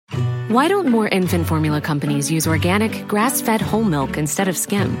Why don't more infant formula companies use organic, grass-fed whole milk instead of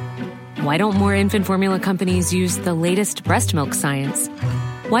skim? Why don't more infant formula companies use the latest breast milk science?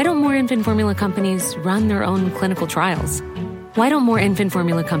 Why don't more infant formula companies run their own clinical trials? Why don't more infant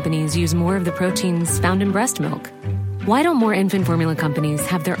formula companies use more of the proteins found in breast milk? Why don't more infant formula companies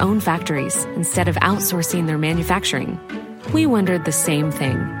have their own factories instead of outsourcing their manufacturing? We wondered the same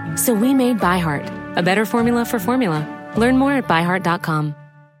thing. So we made ByHeart, a better formula for formula. Learn more at byheart.com.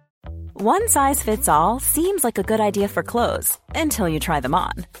 One size fits all seems like a good idea for clothes until you try them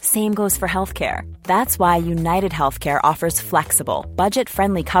on. Same goes for healthcare. That's why United Healthcare offers flexible,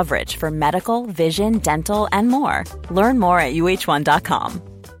 budget-friendly coverage for medical, vision, dental, and more. Learn more at uh1.com.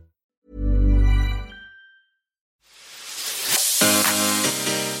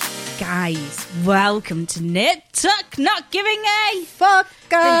 Guys, welcome to Nip Tuck Not Giving a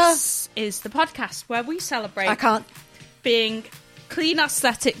Fucker. This is the podcast where we celebrate I can't. being clean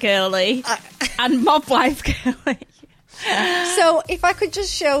aesthetic girly and mob wife girly. So if I could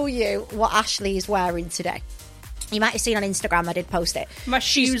just show you what Ashley is wearing today. You might have seen on Instagram, I did post it. My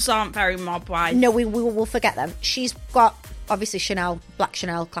shoes aren't very mob wife. No, we'll forget them. She's got, obviously, black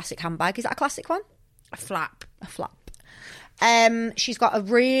Chanel classic handbag. Is that a classic one? A flap. A flap. She's got a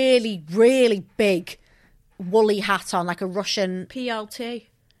really, really big woolly hat on, like a Russian... PLT.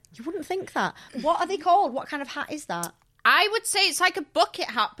 You wouldn't think that. What are they called? What kind of hat is that? I would say it's like a bucket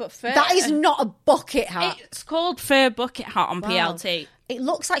hat, but fur. That is not a bucket hat. It's called fur bucket hat on PLT. It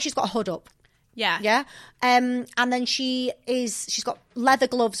looks like she's got a hood up. Yeah. Yeah. And then she's got leather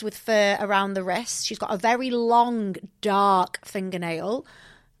gloves with fur around the wrist. She's got a very long, dark fingernail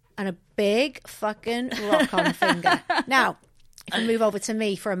and a big fucking rock-on finger. Now, if you move over to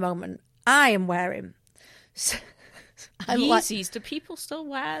me for a moment, I am wearing... Yeezys, do people still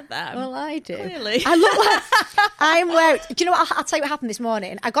wear them? Well, I do. Clearly. I look like I'm wearing... Do you know what? I'll tell you what happened this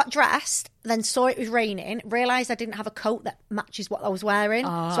morning. I got dressed, then saw it was raining, realised I didn't have a coat that matches what I was wearing, so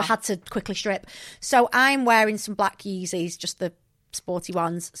I had to quickly strip. So I'm wearing some black Yeezys, just the sporty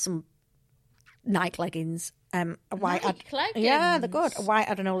ones, some Nike leggings, a white... Nike leggings? Yeah, they're good. A white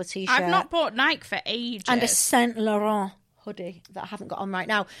Adenola t-shirt. I've not bought Nike for ages. And a Saint Laurent hoodie that I haven't got on right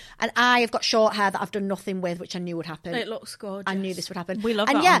now. And I have got short hair that I've done nothing with, which I knew would happen. It looks gorgeous. I knew this would happen. We love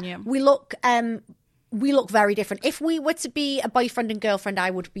and that on you. We look very different. If we were to be a boyfriend and girlfriend, I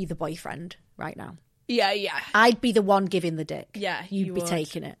would be the boyfriend right now. Yeah, yeah. I'd be the one giving the dick. Yeah, You'd be would.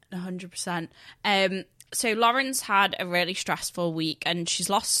 taking it. 100%. So Lauren's had a really stressful week and she's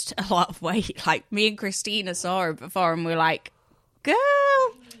lost a lot of weight. Like, me and Christina saw her before and we were like, girl,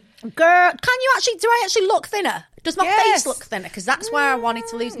 can you actually... Do I actually look thinner? Does my face look thinner? Because that's where I wanted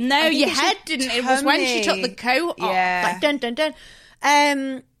to lose it. No, your head didn't. It was when she took the coat off. Yeah. Like, dun, dun, dun.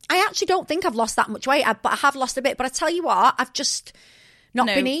 I actually don't think I've lost that much weight, but I have lost a bit. But I tell you what, I've just not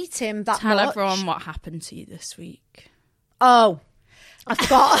been eating that much. Tell everyone what happened to you this week. Oh, I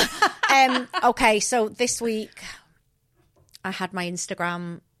forgot. Okay, so this week I had my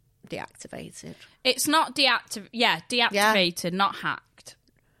Instagram deactivated. It's not deactivated, not hacked.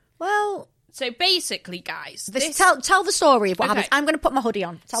 Well... So basically, guys... Tell the story of what happens. I'm going to put my hoodie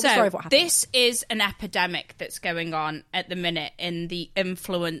on. Tell the story of what happens. This is an epidemic that's going on at the minute in the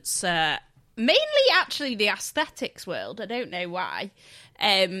influencer... Mainly, actually, the aesthetics world. I don't know why.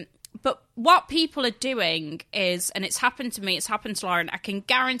 But what people are doing is... And it's happened to me, it's happened to Lauren. I can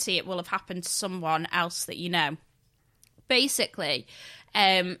guarantee it will have happened to someone else that you know. Basically,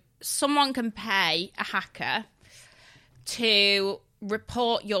 someone can pay a hacker to...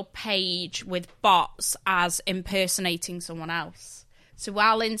 report your page with bots as impersonating someone else. So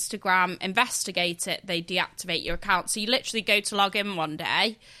while Instagram investigate it, they deactivate your account. So you literally go to log in one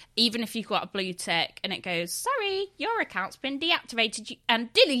day, even if you've got a blue tick, and it goes, sorry, your account's been deactivated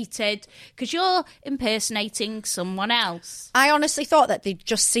and deleted because you're impersonating someone else. I honestly thought that they'd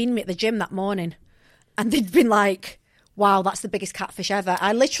just seen me at the gym that morning and they'd been like, wow, that's the biggest catfish ever.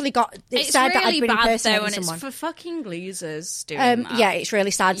 I literally got... It said really that I'd been bad, impersonating and someone. it's for fucking losers doing that. Yeah, it's really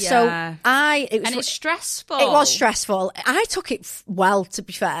sad. Yeah. So it's stressful. It was stressful. I took it well, to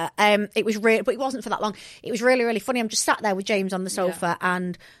be fair. It was but it wasn't for that long. It was really, really funny. I'm just sat there with James on the sofa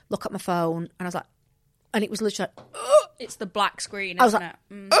and look at my phone, and I was like... And it was literally like... It's the black screen, I was isn't like,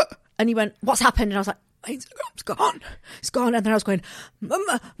 it? And he went, what's happened? And I was like, my Instagram's gone. It's gone. And then I was going,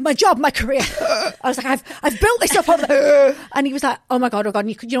 my job, my career. I was like, I've built this up. And he was like, oh my God. And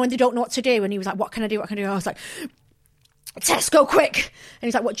you know when they don't know what to do? And he was like, what can I do? What can I do? I was like, Tesco, quick. And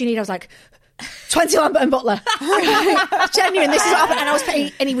he's like, what do you need? I was like, 20 Lambert and Butler. Genuine, this is what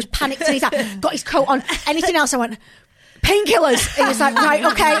happened. And he was panicked and he's like, got his coat on. Anything else? I went, painkillers. He was like, right,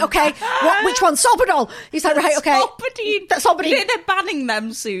 okay. Which one? Solpadol. He's like, right, okay. Solpadol. They're banning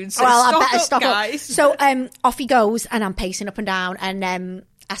them soon. So well, I better up, stop guys. Up. So off he goes, and I'm pacing up and down, and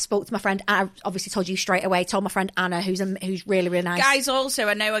I spoke to my friend. I obviously told you straight away. Told my friend Anna, who's really, really nice. Guys, also,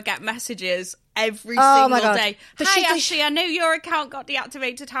 I know I get messages every single day. Hi, Ashley, I know your account got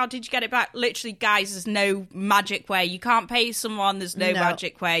deactivated. How did you get it back? Literally, guys, there's no magic way. You can't pay someone. There's no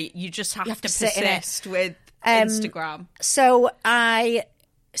magic way. You just have to persist with Instagram. So I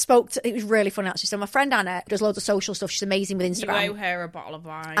spoke to, it was really funny actually. So my friend Anna does loads of social stuff. She's amazing with Instagram. You owe her a bottle of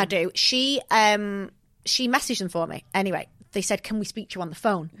wine. I do. She messaged them for me. Anyway, they said, can we speak to you on the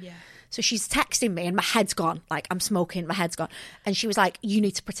phone? Yeah. So she's texting me and my head's gone. Like, I'm smoking, my head's gone. And she was like, you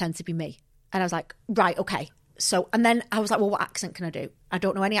need to pretend to be me. And I was like, right, okay. So, and then I was like, well, what accent can I do? I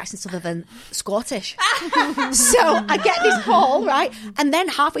don't know any accents other than Scottish. So I get this call, right? And then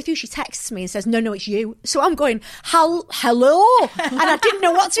halfway through, she texts me and says, no, it's you. So I'm going, hello? And I didn't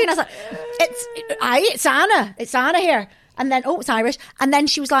know what to do. And I was like, it's Anna. It's Anna here. And then, it's Irish. And then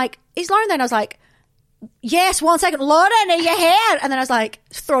she was like, is Lauren there? And I was like, yes, 1 second. Lauren, are you here? And then I was like,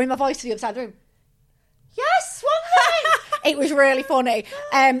 throwing my voice to the other side of the room. Yes, 1 minute. It was really funny.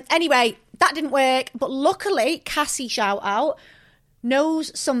 Anyway, that didn't work. But luckily, Cassie, shout out,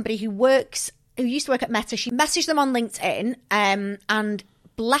 knows somebody who used to work at Meta. She messaged them on LinkedIn and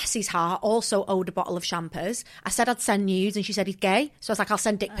bless his heart, also owed a bottle of champers. I said I'd send nudes and she said he's gay. So I was like, I'll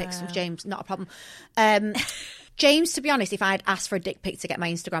send dick pics with James. Not a problem. James, to be honest, if I'd asked for a dick pic to get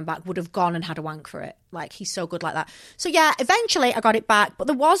my Instagram back, would have gone and had a wank for it. Like, he's so good like that. So yeah, eventually I got it back. But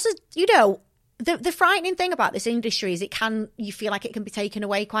there was the frightening thing about this industry is you feel like it can be taken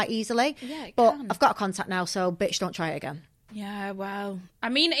away quite easily. Yeah, but I've got a contact now, so bitch, don't try it again. Yeah, well, I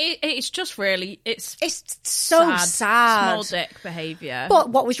mean, it's just really, it's so sad. Small dick behaviour.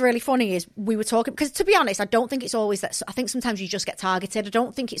 But what was really funny is we were talking, because to be honest, I don't think it's always that, I think sometimes you just get targeted. I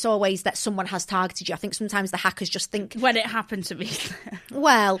don't think it's always that someone has targeted you. I think sometimes the hackers just think. When it happened to me.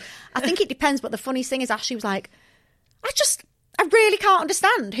 Well, I think it depends, but the funniest thing is Ashley was like, I really can't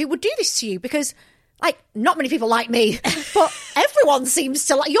understand who would do this to you, because like, not many people like me, but everyone seems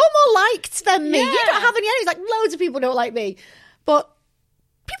to like. You're more liked than me. Yeah. You don't have any enemies. Like, loads of people don't like me, but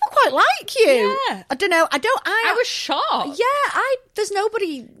people quite like you. Yeah. I don't know. I was shocked. Yeah, there's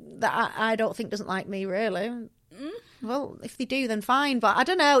nobody that I don't think doesn't like me, really. Well, if they do, then fine. But I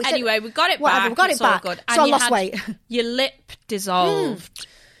don't know. Anyway, we got it back. We got it back. Good. So I lost weight. Your lip dissolved.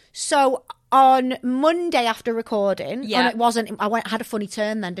 So on Monday after recording, and it wasn't. I had a funny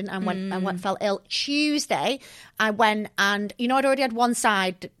turn then, didn't I? I felt ill. Tuesday, I went and I'd already had one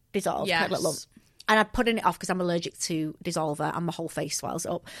side dissolved, yes. a little lump, and I'd putting it off because I'm allergic to dissolver, and my whole face swells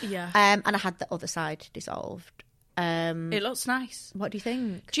up. Yeah. And I had the other side dissolved. It looks nice. What do you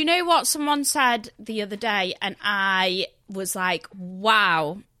think? Do you know what someone said the other day? And I was like,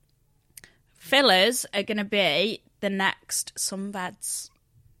 wow, fillers are going to be the next sunbeds.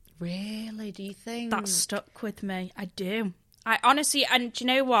 Really? Do you think? That stuck with me. I do. I honestly, and do you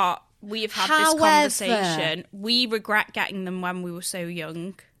know what? We've had this conversation. We regret getting them when we were so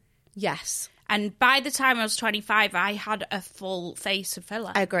young. Yes. And by the time I was 25, I had a full face of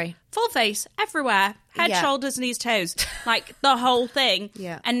filler. I agree. Full face, everywhere. Head, shoulders, knees, toes. Like, the whole thing.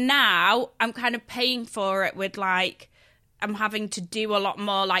 Yeah. And now I'm kind of paying for it with, like, I'm having to do a lot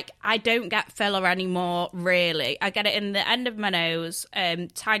more. Like, I don't get filler anymore, really. I get it in the end of my nose,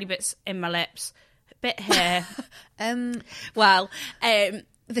 tiny bits in my lips, a bit here.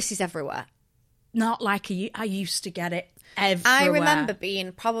 This is everywhere. Not like I used to get it everywhere. I remember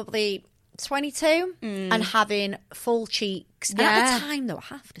being probably 22 and having full cheeks. And at the time, though, I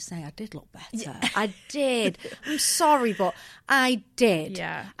have to say, I did look better. Yeah. I did. I'm sorry, but I did.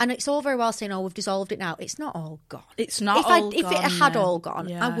 Yeah. And it's all very well saying, we've dissolved it now. It's not all gone. It's not all gone. If it had all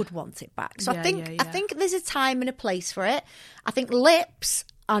gone, I would want it back. So I think there's a time and a place for it. I think lips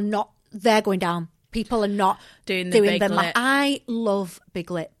are not, they're going down. People are not doing the big them. lip. I love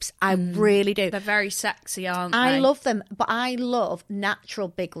big lips. I really do. They're very sexy, aren't they? I love them, but I love natural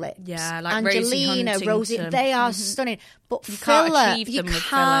big lips. Yeah, like Angelina, Rosie, they are stunning. But you filler, can't achieve them you with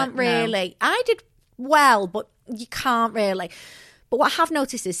can't filler, really. no. I did well, but you can't really. But what I have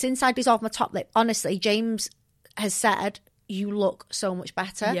noticed is since I dissolved my top lip, honestly, James has said, you look so much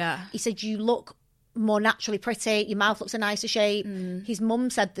better. Yeah. He said, you look more naturally pretty, your mouth looks a nicer shape. His mum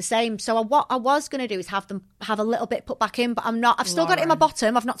said the same. So what I was going to do is have a little bit put back in, but I'm not. I've still got it in my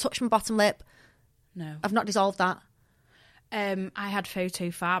bottom. I've not touched my bottom lip. No. I've not dissolved that. I had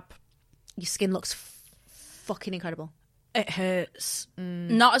photo fab. Your skin looks fucking incredible. It hurts.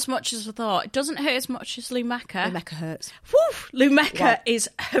 Not as much as I thought. It doesn't hurt as much as Lumecca. Lumecca hurts. Whew, Lumecca is...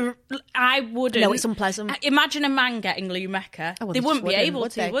 I wouldn't... No, it's unpleasant. Imagine a man getting Lumecca. Oh, well, they wouldn't be wouldn't, able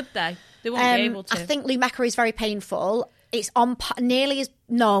would to, they? would they? They wouldn't be able to. I think Lumecca is very painful. It's on nearly as...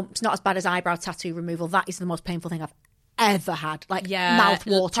 No, it's not as bad as eyebrow tattoo removal. That is the most painful thing I've ever had. Like,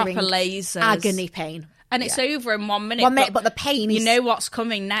 mouth-watering, proper lasers. agony pain. And it's over in 1 minute. 1 minute, but the pain is... You know what's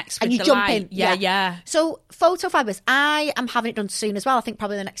coming next with and you the jump light. in. Yeah. So, photofibers, I am having it done soon as well. I think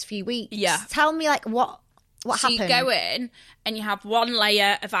probably the next few weeks. Yeah. Tell me, like, what so happened? You go in and you have one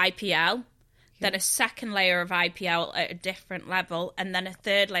layer of IPL, then a second layer of IPL at a different level, and then a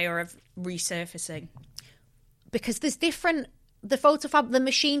third layer of resurfacing. Because there's different... The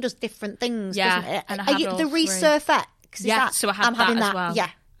machine does different things, doesn't it? And I had all the three. Resurfax, So I have that as well.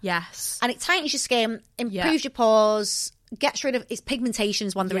 Yeah. Yes. And it tightens your skin, improves your pores, gets rid of its pigmentation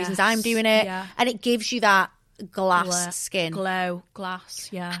is one of the reasons I'm doing it. Yeah. And it gives you that glass skin. Glass,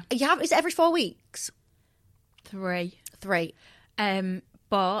 yeah. Is it every 4 weeks? 3. 3.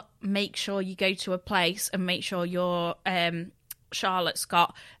 But make sure you go to a place and make sure your Charlotte's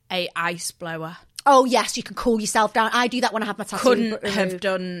got a ice blower. Oh, yes, you can cool yourself down. I do that when I have my tattoo Couldn't have removed.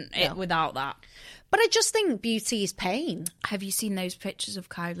 done it without that. But I just think beauty is pain. Have you seen those pictures of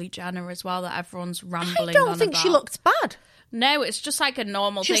Kylie Jenner as well that everyone's rambling on I don't think she about? looked bad. No, it's just like a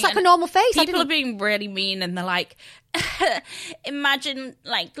normal thing. Just like a normal face. People are being really mean and they're like, imagine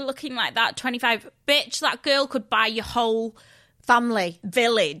like looking like that, 25. Bitch, that girl could buy your whole family.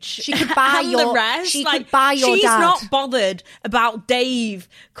 Village. She could buy and your... the rest. She like, could buy your she's dad. not bothered about Dave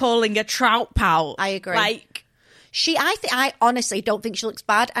calling a trout pout. I agree. Like... I honestly don't think she looks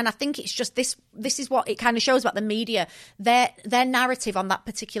bad, and I think it's just this is what it kind of shows about the media. Their narrative on that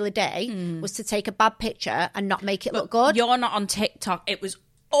particular day was to take a bad picture and not make it look good. You're not on TikTok. It was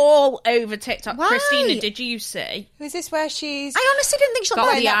all over TikTok. Why? Christina, did you see? Is this where she's I honestly didn't think she looked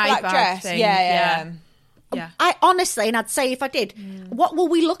got bad. the eye black bag dress? thing? Yeah. I honestly, and I'd say if I did, what were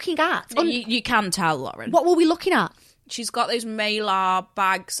we looking at? You can tell, Lauren. What were we looking at? She's got those Malar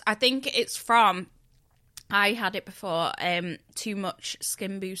bags. I think it's from... I had it before, Too Much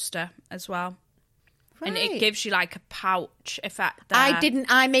Skin Booster as well. Right. And it gives you like a pouch effect there.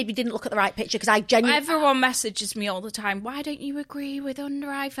 I maybe didn't look at the right picture because I genuinely... Everyone messages me all the time, why don't you agree with under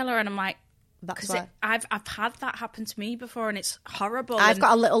eye filler? And I'm like, because I've had that happen to me before and it's horrible. I've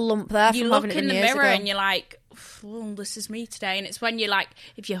got a little lump there. You look in the mirror and you're like, oh, this is me today. And it's when you're like,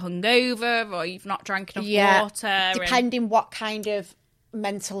 if you're hungover or you've not drank enough water. Depending what kind of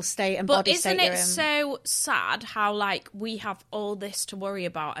mental state and body state you're in. But isn't it so sad how, like, we have all this to worry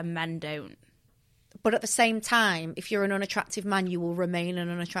about and men don't? But at the same time, if you're an unattractive man, you will remain an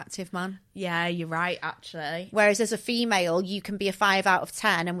unattractive man. Yeah, you're right, actually. Whereas as a female, you can be a 5 out of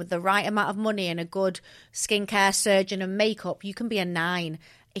 10, and with the right amount of money and a good skincare surgeon and makeup, you can be a 9.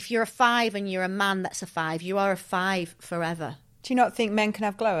 If you're a 5 and you're a man that's a 5, you are a 5 forever. Do you not think men can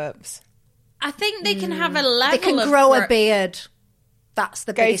have glow-ups? I think they can have a level They can grow a beard. That's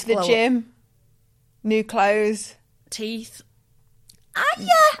the biggest Go to the gym, new clothes. Teeth.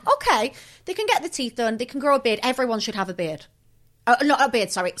 Yeah, okay. They can get the teeth done. They can grow a beard. Everyone should have a beard. Not a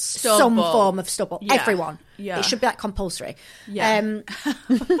beard, sorry. Stubble. Some form of stubble. Yeah. Everyone. Yeah. It should be like compulsory. Yeah.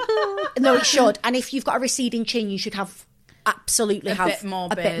 No, it should. And if you've got a receding chin, you should have absolutely have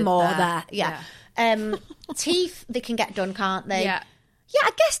a bit more there. Yeah. Teeth, they can get done, can't they? Yeah. Yeah,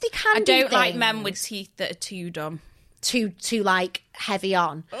 I guess they can. I do don't like things. men with teeth that are too dumb. Too like heavy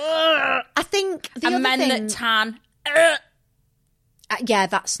on. I think the other men thing, that tan. yeah,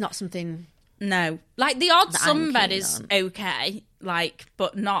 that's not something. No, like the odd that I'm sunbed keen is on. okay, like,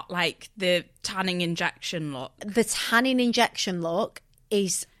 but not like the tanning injection look. The tanning injection look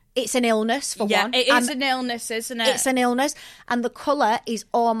it's an illness for Yeah, one. it is an illness, isn't it? It's an illness, and the colour is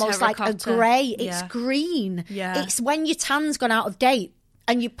almost like a Terracotta. grey. It's Yeah. green. Yeah. It's when your tan's gone out of date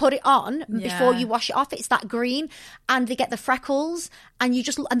and you put it on before Yeah. you wash it off. It's that green, and they get the freckles, and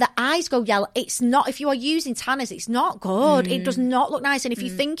the eyes go yellow. It's not, if you are using tanners, it's not good. It does not look nice, and if you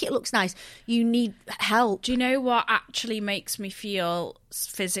think it looks nice, you need help. Do you know what actually makes me feel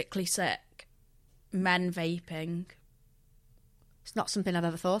physically sick? Men vaping. It's not something I've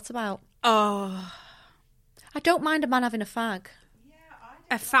ever thought about. Oh, I don't mind a man having a fag.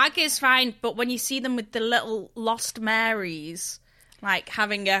 a fag is fine, but when you see them with the little Lost Marys, like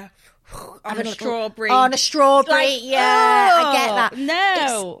having a strawberry. On a strawberry, Like, yeah, I get that.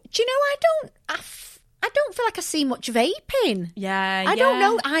 No. Do you know, I don't feel like I see much vaping. Yeah, I don't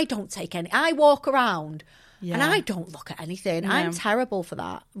know. I don't take any. I walk around and Yeah. I don't look at anything. No. I'm terrible for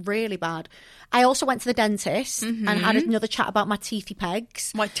that. Really bad. I also went to the dentist and had another chat about my teethy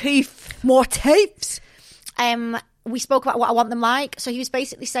pegs. My teeth. More teeths. we spoke about what I want them like. So he was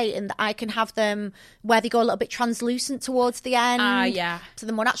basically saying that I can have them where they go a little bit translucent towards the end. Yeah. So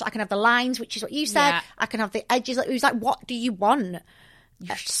the more natural. I can have the lines, which is what you said. Yeah. I can have the edges. He was like, what do you want?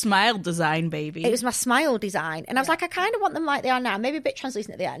 Your smile design, baby. It was my smile design. And I was like, I kind of want them like they are now. Maybe a bit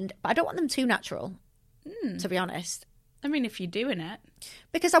translucent at the end. But I don't want them too natural, to be honest. I mean, if you're doing it.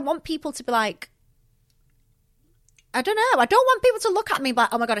 Because I want people to be like, I don't know. I don't want people to look at me like,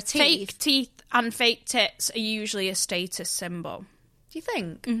 oh my God, a teeth. Fake teeth and fake tits are usually a status symbol. Do you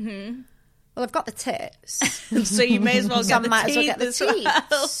think? Mm-hmm. Well, I've got the tits. So you may as well get the might teeth as well get the as well.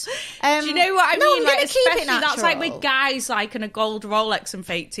 teeth. Do you know what I no, mean? I'm Like, gonna keep it especially that's like natural. with guys like in a gold Rolex and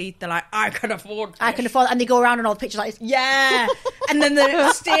fake teeth. They're like, I can afford this. I can afford, and they go around and all the pictures like this. Yeah. And then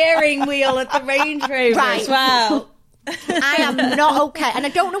the steering wheel at the Range Rover Right. as well. I am not okay, and I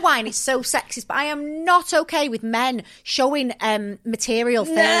don't know why, and it's so sexist, but I am not okay with men showing material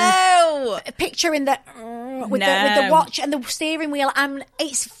things. No. Picturing the with the watch and the steering wheel.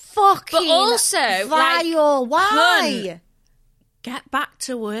 It's fucking But also, vile. like, why? hun, get back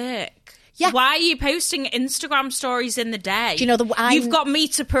to work. Yeah. Why are you posting Instagram stories in the day? Do you know you've got me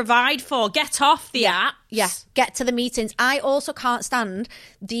to provide for. Get off the app. Yeah, get to the meetings. I also can't stand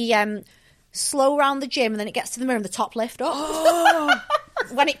the slow round the gym and then it gets to the mirror and the top lift up. Oh.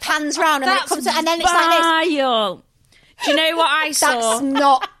 When it pans round and then it comes to, and then it's like this. vile. Do you know what I saw? That's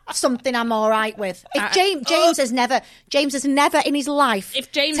not something I'm all right with. If James has never in his life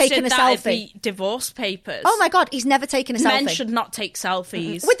If James taken did a that, it'd selfie. be divorce papers. Oh my God, he's never taken a selfie. Men should not take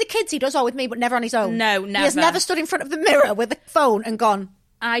selfies. With the kids, he does, or with me, but never on his own. No, He has never. never stood in front of the mirror with a phone and gone,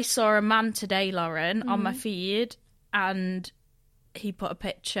 I saw a man today, Lauren, on my feed, and he put a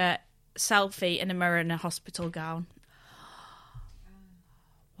picture, selfie in a mirror in a hospital gown.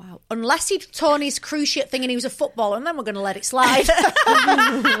 wow. Unless he'd torn his cruise ship thing and he was a footballer, and then we're going to let it slide.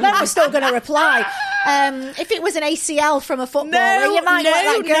 Then we're still going to reply. If it was an ACL from a footballer, you might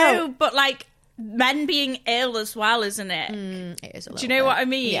let that go. No, but like men being ill as well, isn't it? It is a Do you know what I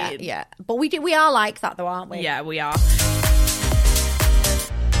mean? Yeah. But we are like that though, aren't we? Yeah, we are.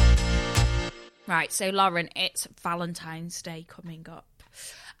 Right, so Lauren, it's Valentine's Day coming up.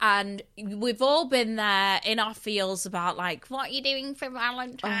 And we've all been there in our feels about, like, what are you doing for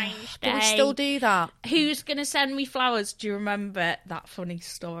Valentine's Day? Do we still do that? Who's going to send me flowers? Do you remember that funny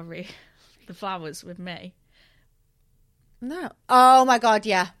story? The flowers with me. No. Oh my God,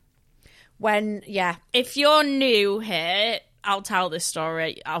 yeah. If you're new here, I'll tell this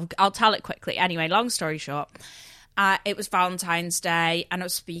story. I'll tell it quickly. Anyway, long story short, it was Valentine's Day and I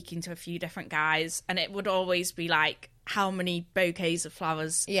was speaking to a few different guys, and it would always be like, how many bouquets of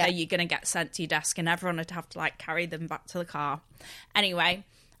flowers are you going to get sent to your desk? And everyone would have to like carry them back to the car. Anyway,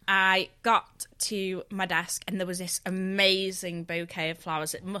 I got to my desk and there was this amazing bouquet of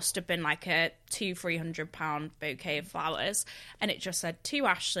flowers. It must have been like a £200-300 bouquet of flowers. And it just said, to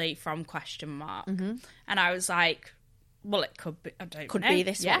Ashley from ? And I was like, well, it could be, I don't know. Could be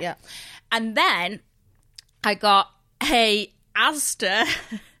this one, yeah. And then I got a Asda...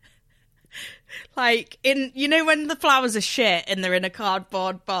 like, in, you know when the flowers are shit and they're in a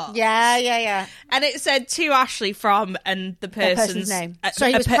cardboard box? Yeah. And it said, to Ashley from, and the person's name. So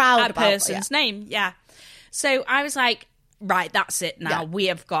he was proud about it, person's name, yeah. So I was like, right, that's it now. Yeah. We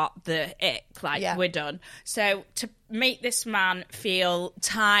have got the ick. Like, Yeah. we're done. So to make this man feel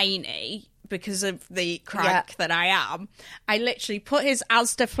tiny because of the crank that I am, I literally put his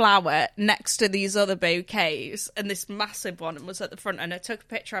Asda flower next to these other bouquets, and this massive one was at the front, and I took a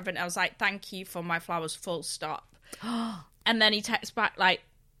picture of it and I was like, thank you for my flowers, full stop. And then he texts back like,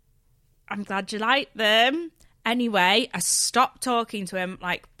 I'm glad you like them. Anyway, I stopped talking to him,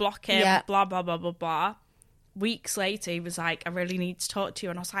 like, block him, blah, blah, blah, blah, blah. Weeks later, he was like, I really need to talk to you.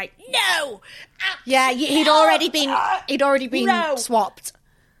 And I was like, no! Yeah, he'd already been swapped.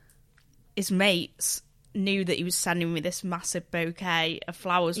 His mates knew that he was sending me this massive bouquet of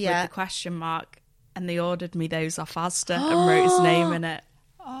flowers with the question mark, and they ordered me those off Asda and wrote his name in it.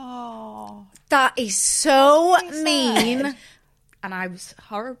 Oh, That is so mean. And I was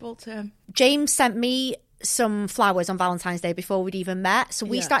horrible to him. James sent me some flowers on Valentine's Day before we'd even met. So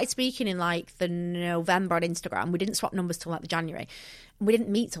we started speaking in like the November on Instagram. We didn't swap numbers till like the January. We didn't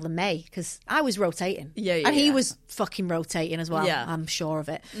meet till the May because I was rotating. And he was fucking rotating as well. Yeah. I'm sure of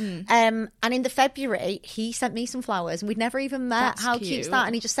it. And in the February, he sent me some flowers and we'd never even met. That's How cute. cute's that?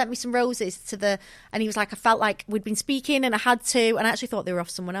 And he just sent me some roses and he was like, I felt like we'd been speaking and I had to. And I actually thought they were off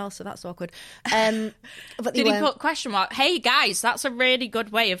someone else, so that's awkward. But Did he put question mark? Hey guys, that's a really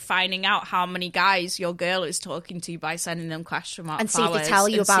good way of finding out how many guys your girl is talking to by sending them question mark and see if flowers they tell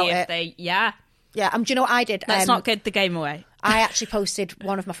you and about see if it? they, yeah. Yeah, do you know what I did? Let's not give the game away. I actually posted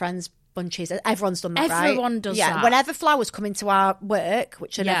one of my friends' bunches. Everyone's done that, right? Everyone does that. Whenever flowers come into our work,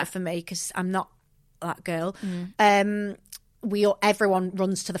 which are Yeah. never for me because I'm not that girl, everyone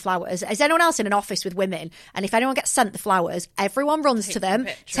runs to the flowers. Is anyone else in an office with women? And if anyone gets sent the flowers, everyone runs to them,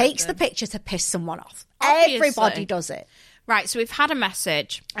 takes the picture to piss someone off. Obviously. Everybody does it. Right, so we've had a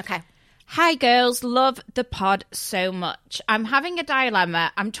message. Okay. Hi girls, love the pod so much. I'm having a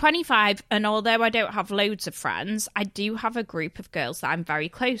dilemma. I'm 25 and although I don't have loads of friends, I do have a group of girls that I'm very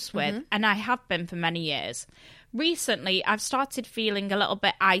close with and I have been for many years. Recently, I've started feeling a little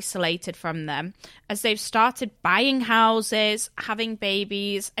bit isolated from them as they've started buying houses, having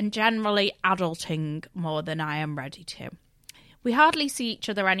babies and generally adulting more than I am ready to. We hardly see each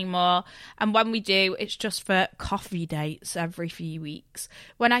other anymore, and when we do, it's just for coffee dates every few weeks.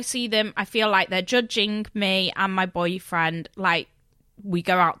 When I see them, I feel like they're judging me and my boyfriend, like we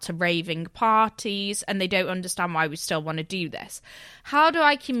go out to raving parties, and they don't understand why we still want to do this. How do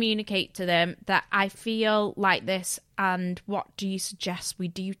I communicate to them that I feel like this, and what do you suggest we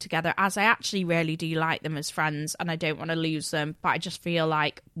do together? As I actually really do like them as friends, and I don't want to lose them, but I just feel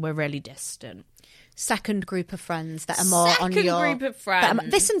like we're really distant. Second group of friends that are more on Second your... group of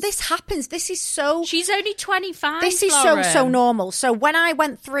friends. This happens. This is so... She's only 25, This is Lauren. so normal. So when I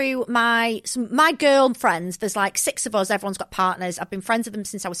went through my girl friends, there's like 6 of us, everyone's got partners. I've been friends with them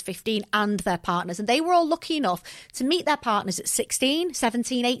since I was 15 and their partners. And they were all lucky enough to meet their partners at 16,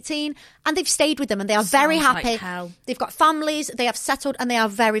 17, 18. And they've stayed with them and they are very Sounds like happy. hell. They've got families, they have settled and they are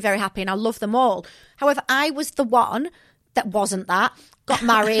very, very happy. And I love them all. However, I was the one that wasn't that. Got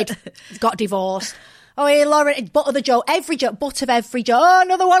married, got divorced. Oh, yeah, Lauren, butt of the joke, butt of every joke. Oh,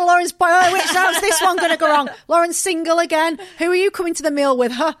 another one, Lauren's, which how's this one going to go wrong? Lauren's single again. Who are you coming to the meal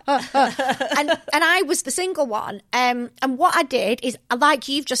with? And I was the single one. And what I did is, like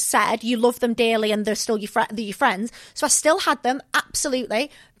you've just said, you love them dearly and they're still your friends. So I still had them,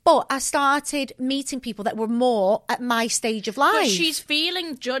 absolutely. But I started meeting people that were more at my stage of life. But she's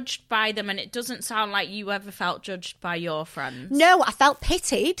feeling judged by them, and it doesn't sound like you ever felt judged by your friends. No, I felt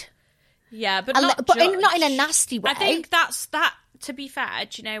pitied. Yeah, but not but judged. not in a nasty way. I think that's that. To be fair,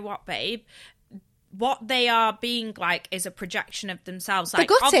 do you know what, babe? What they are being like is a projection of themselves. Like,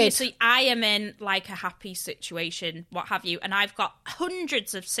 They're gutted. obviously, I am in like a happy situation, what have you, and I've got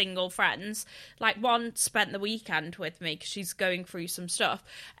hundreds of single friends. Like, one spent the weekend with me because she's going through some stuff,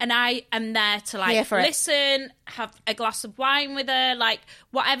 and I am there to like listen, have a glass of wine with her, like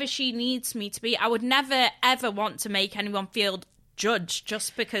whatever she needs me to be. I would never ever want to make anyone feel judged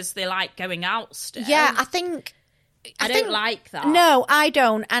just because they like going out still. Yeah, I think... I don't like that. No, I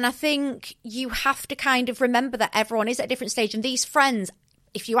don't. And I think you have to kind of remember that everyone is at a different stage. And these friends,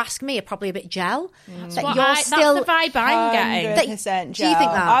 if you ask me, are probably a bit gel. That you're still... That's the vibe I'm getting. 100% Do you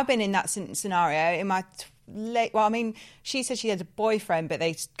think that? I've been in that scenario in my late... Well, I mean, she said she had a boyfriend, but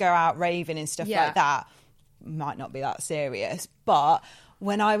they go out raving and stuff like that. Might not be that serious. But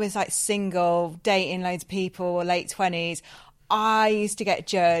when I was like single, dating loads of people, late 20s, I used to get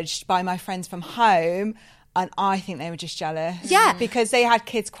judged by my friends from home. And I think they were just jealous. Yeah. Because they had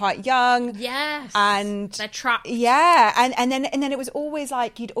kids quite young. Yes. And they're trapped. Yeah. And then it was always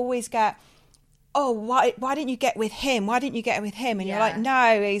like, you'd always get, oh, why didn't you get with him? Why didn't you get with him? And you're like,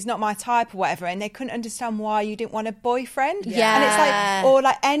 no, he's not my type or whatever. And they couldn't understand why you didn't want a boyfriend. Yeah. And it's like, or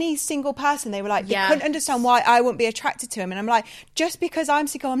like any single person, they were like, they couldn't understand why I wouldn't be attracted to him. And I'm like, just because I'm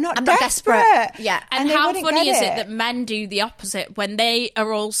single, I'm not desperate. Yeah. And they how wouldn't funny get is it that men do the opposite when they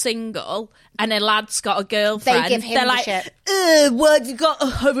are all single and a lad's got a girlfriend? They give him they're the like, shit. why have you got a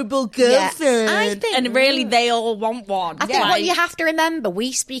horrible girlfriend? I think- and really, they all want one. I think what you have to remember,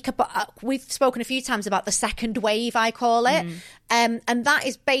 we've spoken a few times about the second wave, I call it. And that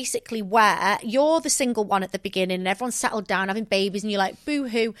is basically where you're the single one at the beginning and everyone's settled down, having babies, and you're like,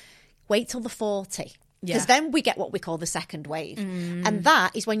 boo-hoo, wait till the 40. Because then we get what we call the second wave. And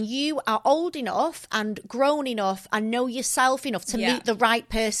that is when you are old enough and grown enough and know yourself enough to meet the right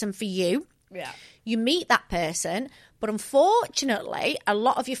person for you. Yeah. You meet that person, but unfortunately, a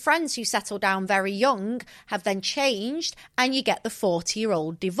lot of your friends who settle down very young have then changed, and you get the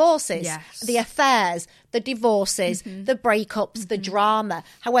 40-year-old divorces, the affairs, the divorces, the breakups, the drama.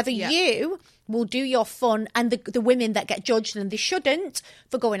 However, you will do your fun, and the women that get judged, and they shouldn't,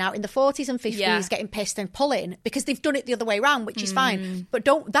 for going out in the 40s and 50s, getting pissed and pulling, because they've done it the other way around, which is fine. But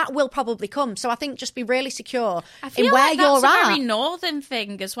that will probably come. So I think just be really secure in where like you're that's at. a very northern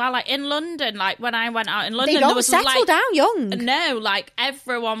thing as well. Like in London, like when I went out in London, They don't there was settle like, down young. No, like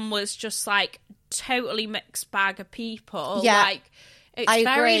everyone was just like totally mixed bag of people. Yeah. Like it's I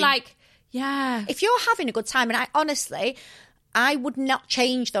very agree. like, yeah. If you're having a good time, and I would not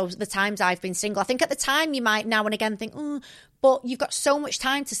change the times I've been single. I think at the time you might now and again think, but you've got so much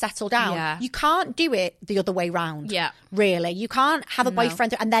time to settle down. Yeah. You can't do it the other way round. Yeah. Really. You can't have a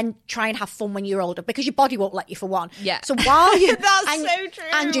boyfriend and then try and have fun when you're older, because your body won't let you, for one. Yeah. So while you That's so true.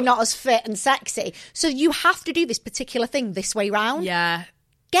 and you're not as fit and sexy, so you have to do this particular thing this way round. Yeah.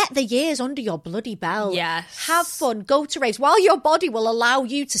 Get the years under your bloody belt. Yes. Have fun. Go to raves. While your body will allow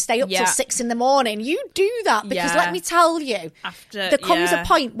you to stay up till 6 a.m, you do that. Because let me tell you, there comes a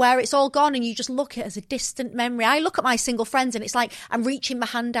point where it's all gone and you just look at it as a distant memory. I look at my single friends and it's like I'm reaching my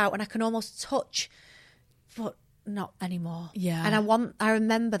hand out and I can almost touch, but not anymore. Yeah. And I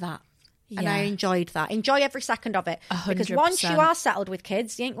remember that. And I enjoyed that. Enjoy every second of it. 100%. Because once you are settled with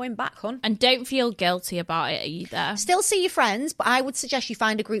kids, you ain't going back, hun. And don't feel guilty about it either. Still see your friends, but I would suggest you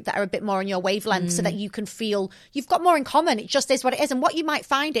find a group that are a bit more on your wavelength so that you can feel you've got more in common. It just is what it is. And what you might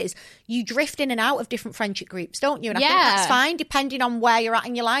find is you drift in and out of different friendship groups, don't you? And I think that's fine, depending on where you're at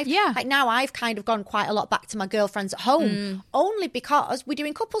in your life. Yeah. Like now I've kind of gone quite a lot back to my girlfriends at home, only because we're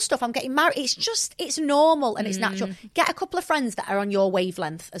doing couple stuff. I'm getting married. It's normal and it's natural. Get a couple of friends that are on your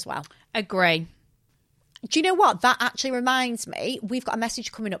wavelength as well. Agree. Do you know what? That actually reminds me, we've got a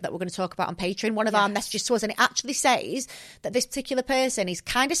message coming up that we're going to talk about on Patreon, one of our messages to us, and it actually says that this particular person is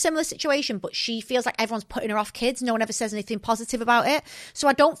kind of similar situation, but she feels like everyone's putting her off kids. No one ever says anything positive about it. So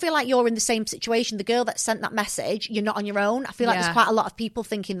I don't feel like you're in the same situation. The girl that sent that message, you're not on your own. I feel like there's quite a lot of people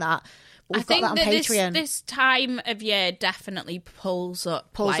thinking that. We've got that on Patreon. This time of year definitely pulls up.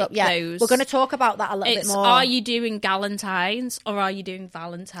 Yeah. Those. We're going to talk about that a little bit more. Are you doing Galentine's or are you doing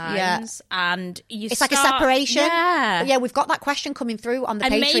Valentine's? Yeah. And it's like a separation. Yeah. But yeah, we've got that question coming through on the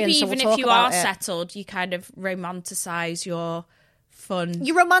and Patreon. Maybe so even we'll if you are settled, you kind of romanticize your fun.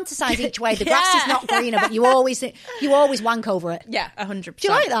 You romanticize each way. The grass is not greener, but you always wank over it. Yeah, 100%. Do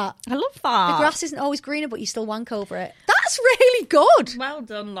you like that? I love that. The grass isn't always greener, but you still wank over it. That's really good. Well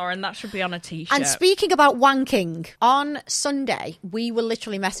done, Lauren. That should be on a t-shirt. And speaking about wanking, on Sunday, we were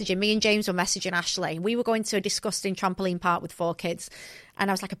literally messaging, me and James were messaging Ashley. We were going to a disgusting trampoline park with 4 kids. And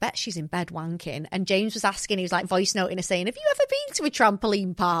I was like, I bet she's in bed wanking. And James was asking, he was like voice noting us saying, have you ever been to a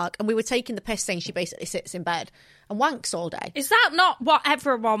trampoline park? And we were taking the piss saying she basically sits in bed and wanks all day. Is that not what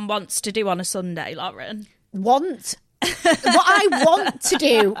everyone wants to do on a Sunday, Lauren? What I want to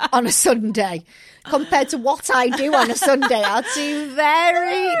do on a Sunday compared to what I do on a Sunday are two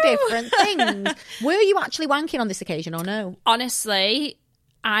very different things. Were you actually wanking on this occasion or no? Honestly,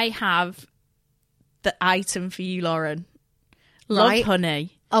 I have the item for you, Lauren. Love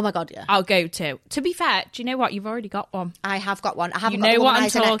honey. Oh my God, yeah. I'll go to. To be fair, do you know what? You've already got one. I have got one. I haven't got the the what I'm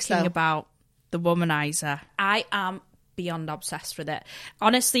womanizer next, talking though. about. The womanizer. I am beyond obsessed with it.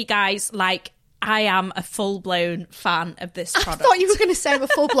 Honestly, guys, like, I am a full-blown fan of this product. I thought you were going to say I'm a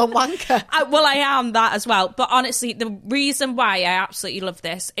full-blown wanker. Well, I am that as well. But honestly, the reason why I absolutely love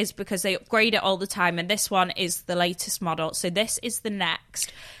this is because they upgrade it all the time. And this one is the latest model. So this is the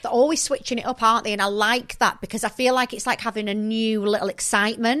next. They're always switching it up, aren't they? And I like that because I feel like it's like having a new little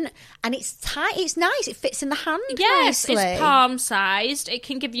excitement. And it's tight. It's nice. It fits in the hand Yes, nicely. It's palm-sized. It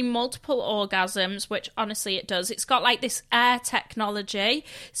can give you multiple orgasms, which honestly it does. It's got like this air technology.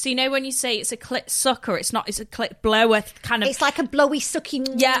 So you know when you say it's a clit sucker, it's not. It's a clit blower kind of. It's like a blowy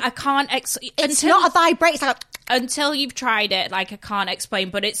sucking. Yeah, I can't. It's not a vibrate. It's like until you've tried it, like I can't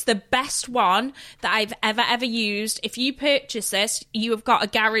explain, but it's the best one that I've ever used. If you purchase this, you have got a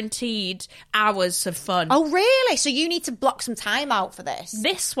guaranteed hours of fun. Oh, really? So you need to block some time out for this.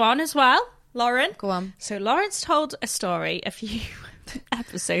 This one as well, Lauren. Go on. So Lauren's told a story a few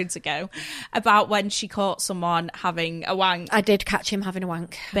episodes ago about when she caught someone having a wank. I did catch him having a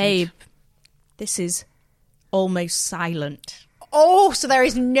wank. Babe, this is almost silent. Oh, so there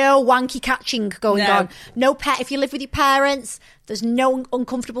is no wanky catching going No. on. No pet. If you live with your parents, there's no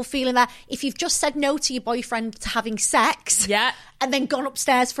uncomfortable feeling there. If you've just said no to your boyfriend to having sex, Yeah. and then gone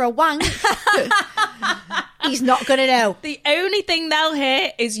upstairs for a wank, he's not going to know. The only thing they'll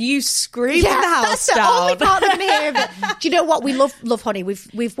hear is you screaming the house that's the only down. part they're going to hear of it. Do you know what? We love Honey.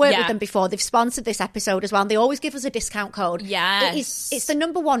 We've worked Yeah. with them before. They've sponsored this episode as well. And they always give us a discount code. Yes. It's the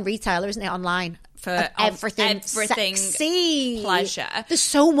number one retailer, isn't it, online? For everything sexy. pleasure. There's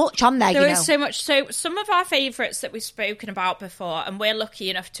so much on there, There you know. is so much. So some of our favourites that we've spoken about before, and we're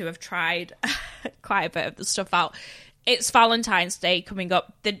lucky enough to have tried quite a bit of the stuff out. It's Valentine's Day coming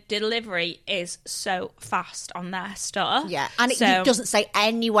up. The delivery is so fast on their stuff. Yeah, and it doesn't say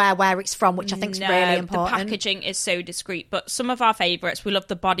anywhere where it's from, which I think is really important. The packaging is so discreet. But some of our favourites, we love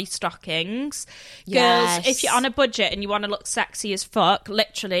the body stockings. Yes. Girls, if you're on a budget and you want to look sexy as fuck,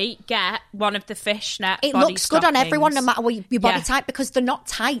 literally get one of the fishnet It body looks good on stockings. everyone, no matter what your body Yeah. type, because they're not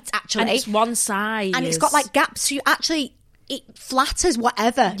tight, actually. And it's one size. And it's got like gaps. So you actually, it flatters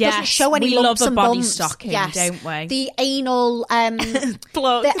whatever. Yes, Doesn't show any we lumps love a and body bumps. stocking, Yes. don't we? The anal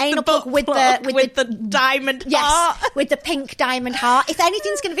plug, the anal plug with the diamond heart. Yes, with the pink diamond heart. If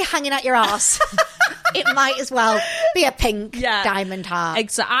anything's going to be hanging out your arse, it might as well be a pink diamond heart.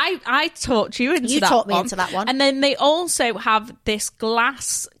 Exactly. I talked you into You that talked me one. into that one. And then they also have this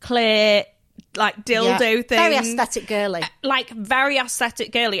glass clear like dildo thing. Very aesthetic girly. Like very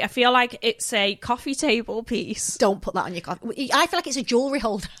aesthetic girly. I feel like it's a coffee table piece. Don't put that on your coffee. I feel like it's a jewellery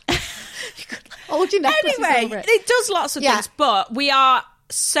holder. You could hold your necklaces Anyway, over it. it does lots of things, but we are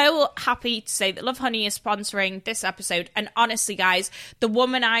so happy to say that Love Honey is sponsoring this episode. And honestly, guys, the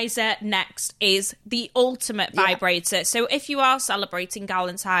Womanizer Next is the ultimate vibrator. So if you are celebrating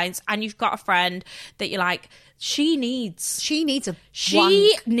Valentine's and you've got a friend that you're like, she needs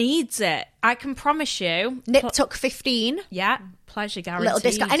it. I can promise you. Nip Tuck 15. Yeah, pleasure guaranteed. Little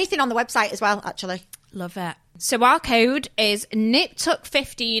discount. Anything on the website as well, actually. Love it. So our code is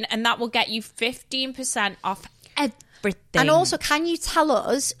NipTuck15 and that will get you 15% off everything. And also, can you tell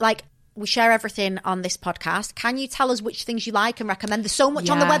us, like, we share everything on this podcast. Can you tell us which things you like and recommend? There's so much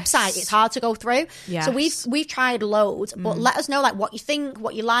on the website; it's hard to go through. Yes. So we've tried loads, but let us know like what you think,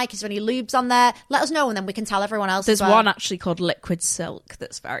 what you like. Is there any lubes on there? Let us know, and then we can tell everyone else. There's as well. one actually called Liquid Silk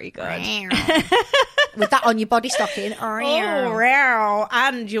that's very good. With that on your body stocking.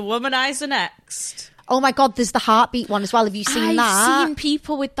 And your Womanizer Next. Oh my God, there's the heartbeat one as well. Have you seen that? I've seen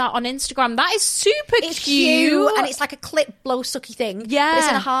people with that on Instagram. That is super It's cute, and it's like a clip blow sucky thing. Yeah. But it's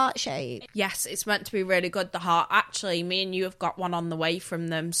in a heart shape. Yes, it's meant to be really good, the heart. Actually, me and you have got one on the way from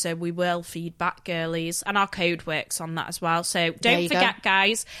them, so we will feedback, girlies. And our code works on that as well. So don't forget,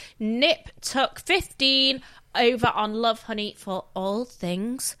 guys, NipTuck15 over on Love Honey for all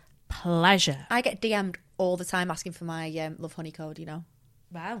things pleasure. I get DM'd all the time asking for my Love Honey code, you know.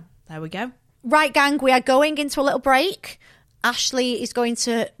 Wow, there we go. Right, gang, we are going into a little break. Ashley is going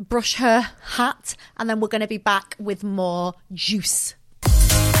to brush her hat, and then we're going to be back with more juice.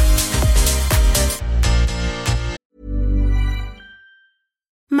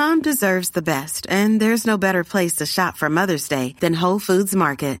 Mom deserves the best, and there's no better place to shop for Mother's Day than Whole Foods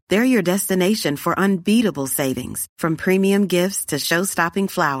Market. They're your destination for unbeatable savings, from premium gifts to show-stopping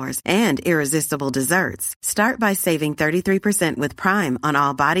flowers and irresistible desserts. Start by saving 33% with Prime on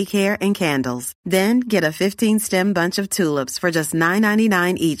all body care and candles. Then get a 15-stem bunch of tulips for just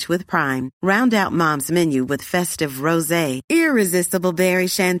 $9.99 each with Prime. Round out Mom's menu with festive rosé, irresistible berry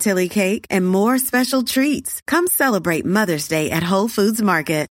chantilly cake, and more special treats. Come celebrate Mother's Day at Whole Foods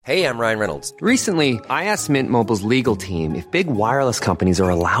Market. Hey, I'm Ryan Reynolds. Recently, I asked Mint Mobile's legal team if big wireless companies are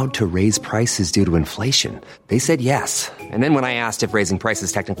allowed to raise prices due to inflation. They said yes. And then when I asked if raising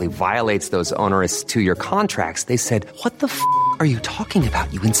prices technically violates those onerous 2-year contracts, they said, "What the f*** are you talking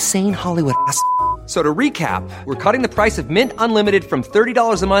about, you insane Hollywood ass f- So to recap, we're cutting the price of Mint Unlimited from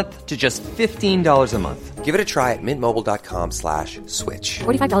 $30 a month to just $15 a month. Give it a try at mintmobile.com/switch.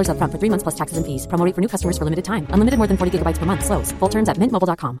 $45 up front for 3 months plus taxes and fees. Promo rate for new customers for limited time. Unlimited more than 40 gigabytes per month. Slows full terms at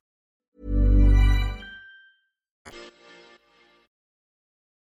mintmobile.com.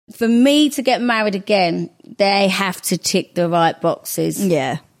 For me to get married again, they have to tick the right boxes.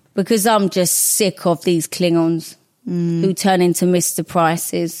 Yeah. Because I'm just sick of these Klingons who turn into Mr.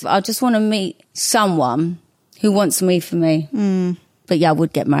 Prices. I just want to meet someone who wants me for me. But yeah, I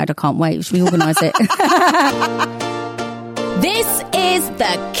would get married. I can't wait. Should we organise it? This is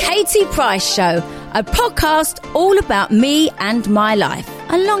the Katie Price Show, a podcast all about me and my life.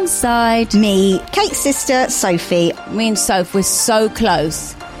 Alongside me, Kate's sister, Sophie. Me and Soph, we're so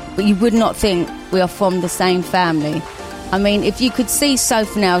close, but you would not think we are from the same family. I mean, if you could see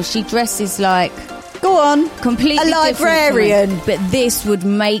Soph now, she dresses like... Go on. Completely a librarian. But this would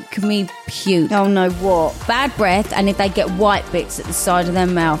make me puke. Oh, no, what? Bad breath, and if they get white bits at the side of their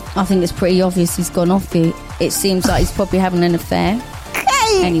mouth. I think it's pretty obvious he's gone off it. It seems like he's probably having an affair.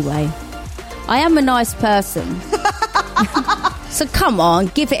 Hey! Anyway, I am a nice person. So come on,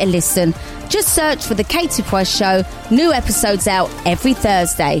 give it a listen. Just search for The Katie Price Show. New episodes out every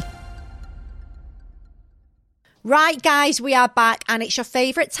Thursday. Right, guys, we are back, and it's your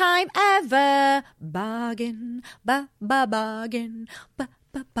favourite time ever. Bargain, bargain, bargain,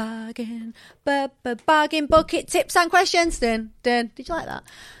 bargain bucket tips and questions. Dun, dun. Did you like that?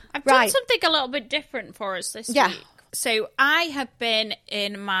 I've done something a little bit different for us this week. So I have been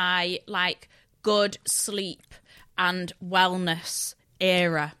in my good sleep and wellness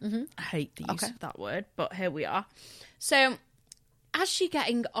era. I hate the use of that word, but here we are. So as you're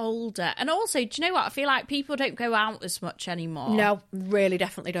getting older, and also, do you know what? I feel like people don't go out as much anymore. No, really,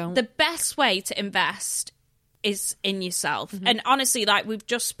 definitely don't. The best way to invest is in yourself. And honestly, like we've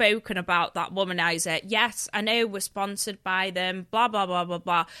just spoken about that womanizer. Yes, I know we're sponsored by them, blah, blah, blah, blah,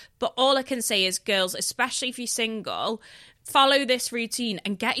 blah. But all I can say is, girls, especially if you're single, follow this routine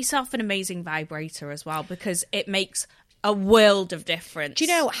and get yourself an amazing vibrator as well, because it makes a world of difference. Do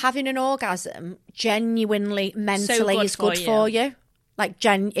you know, having an orgasm genuinely mentally good is good for for you. Like,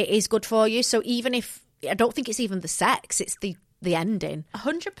 it is good for you. So even if, I don't think it's even the sex, it's the ending.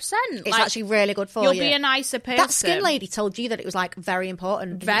 100%. It's actually really good for you'll you. Be a nicer person. That skin lady told you that it was like very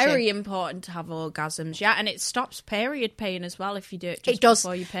important. didn't Very she? important to have orgasms, yeah, and it stops period pain as well if you do it just It does.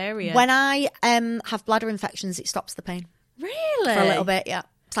 before your period. When I have bladder infections, it stops the pain. Really? For a little bit, yeah.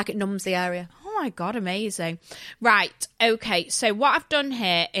 It's like it numbs the area. Oh my God, amazing. Right, okay, so what I've done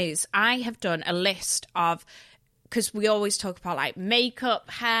here is I have done a list of, because we always talk about like makeup,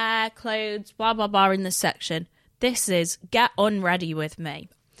 hair, clothes, blah, blah, blah in this section. This is get unready with me.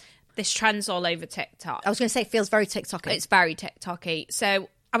 This trend's all over TikTok. I was going to say, it feels very TikTok-y. It's very TikTok-y. So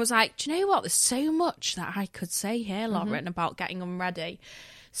I was like, do you know what? There's so much that I could say here, Lauren, about getting unready.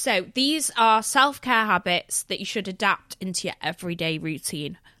 So these are self-care habits that you should adapt into your everyday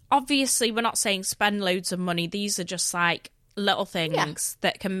routine. Obviously, we're not saying spend loads of money. These are just like little things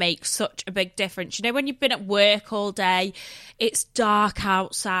that can make such a big difference. You know, when you've been at work all day, it's dark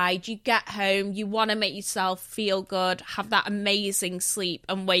outside, you get home, you want to make yourself feel good, have that amazing sleep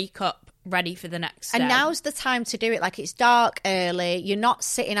and wake up ready for the next day. And now's the time to do it. Like, it's dark early, you're not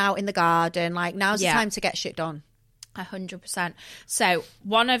sitting out in the garden. Like, now's the time to get shit done. 100%. So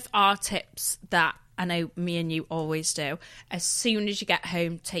one of our tips that I know me and you always do, as soon as you get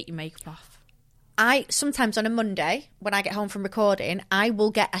home, take your makeup off. I sometimes on a Monday, when I get home from recording, I will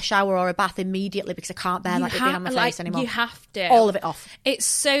get a shower or a bath immediately because I can't bear it being on my face anymore. You have to. All of it off. It's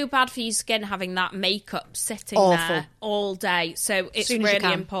so bad for your skin having that makeup sitting Awful. there all day. So it's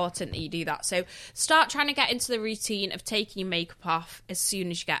really important that you do that. So start trying to get into the routine of taking your makeup off as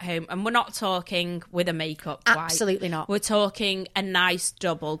soon as you get home. And we're not talking with a makeup wipe. Absolutely not. We're talking a nice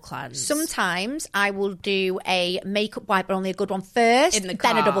double cleanse. Sometimes I will do a makeup wipe, but only a good one first, in the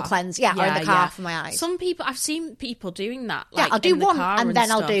car. then a double cleanse. Yeah, or in the car for my eyes. Some people, I've seen people doing that. Yeah, Like, I'll do in the one car and then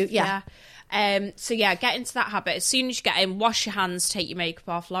I'll stuff. do, So yeah, get into that habit. As soon as you get in, wash your hands, take your makeup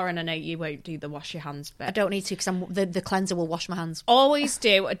off. Lauren, I know you won't do the wash your hands bit. I don't need to because the cleanser will wash my hands. Always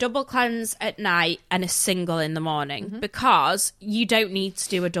do a double cleanse at night and a single in the morning because you don't need to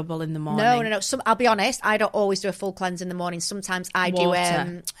do a double in the morning. No. I'll be honest, I don't always do a full cleanse in the morning. Sometimes I do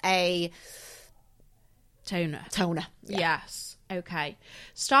a toner. Yeah. Yes. Okay.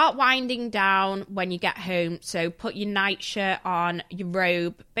 Start winding down when you get home. So put your nightshirt on, your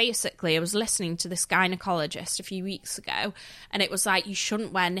robe. Basically, I was listening to this gynecologist a few weeks ago, and it was like you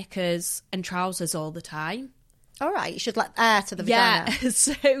shouldn't wear knickers and trousers all the time. All right, you should let air to the vagina. Yeah,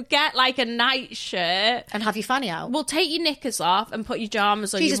 so get like a nightshirt. And have your fanny out. Well, take your knickers off and put your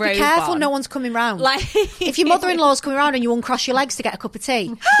pyjamas or Jesus, your robe be careful, on. no one's coming round. Like, if your mother-in-law's coming round and you uncross your legs to get a cup of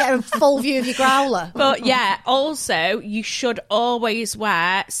tea, get a full view of your growler. But yeah, also, you should always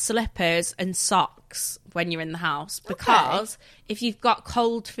wear slippers and socks when you're in the house because if you've got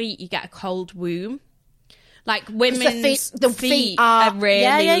cold feet, you get a cold womb. Like, women's the feet are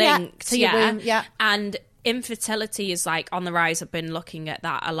really linked to your womb, yeah. And infertility is like on the rise. I've been looking at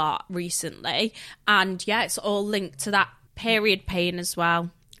that a lot recently, and yeah, it's all linked to that period pain as well.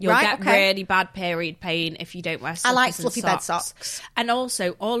 You'll get really bad period pain if you don't wear slippers. I like fluffy bed socks. And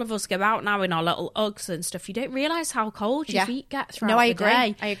also, all of us go out now in our little Uggs and stuff. You don't realise how cold your feet get throughout the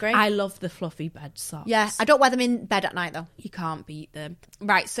day. I agree. I love the fluffy bed socks. Yeah, I don't wear them in bed at night though. You can't beat them.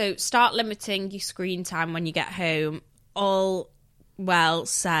 Right, so start limiting your screen time when you get home. All well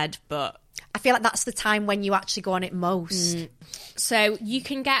said, but I feel like that's the time when you actually go on it most. So you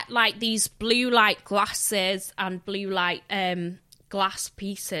can get like these blue light glasses and blue light glass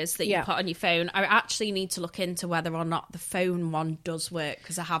pieces that you put on your phone. I actually need to look into whether or not the phone one does work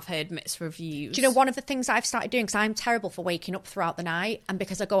because I have heard mixed reviews. Do you know one of the things I've started doing, because I'm terrible for waking up throughout the night and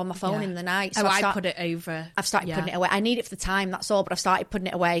because I go on my phone in the night. So I put it over. I've started putting it away. I need it for the time, that's all, but I've started putting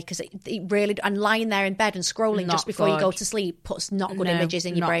it away because it really, and lying there in bed and scrolling just before you go to sleep puts not good images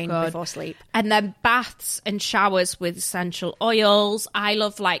in your brain before sleep. And then baths and showers with essential oils. I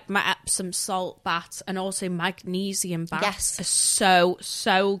love like my Epsom salt baths and also magnesium baths. Yes.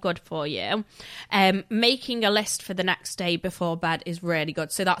 So good for you. Making a list for the next day before bed is really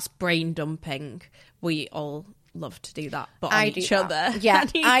good. So that's brain dumping. We all love to do that, but on each other. Yeah,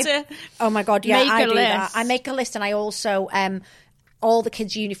 I oh my god, yeah, I do list. that. I make a list, and I also all the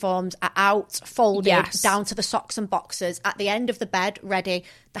kids' uniforms are out, folded, Yes. down to the socks and boxers, at the end of the bed, ready.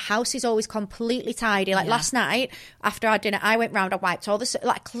 The house is always completely tidy. Like last night, after our dinner, I went round, I wiped all the,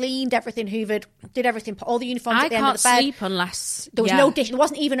 like cleaned everything, hoovered, did everything, put all the uniforms I at the end can't of the bed. sleep unless There was no dish. There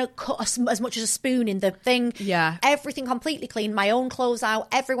wasn't even a cut as much as a spoon in the thing. Yeah. Everything completely clean. My own clothes out.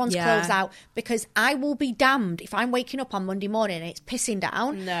 Everyone's clothes out. Because I will be damned if I'm waking up on Monday morning and it's pissing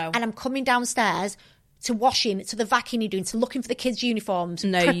down. No. And I'm coming downstairs to washing, to the vacuuming you're doing, to looking for the kids' uniforms.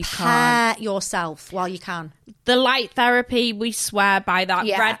 No, Prepare you can't. yourself while you can. The light therapy, we swear by that.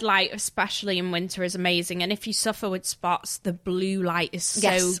 Yeah. Red light, especially in winter, is amazing. And if you suffer with spots, the blue light is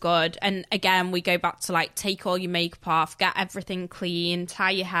so good. And again, we go back to like take all your makeup off, get everything clean,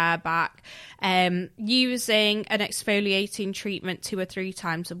 tie your hair back. Using an exfoliating treatment 2 or 3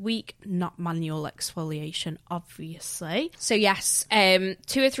 times a week, not manual exfoliation, obviously. So yes, 2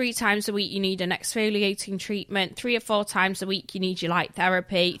 or 3 times a week you need an exfoliating treatment. 3 or 4 times a week you need your light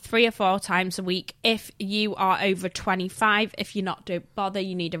therapy. 3 or 4 times a week if you are over 25. If you're not, don't bother,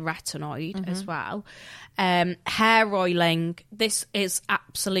 you need a retinoid as well. Hair oiling, this is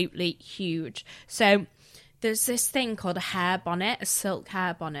absolutely huge. So there's this thing called a hair bonnet, a silk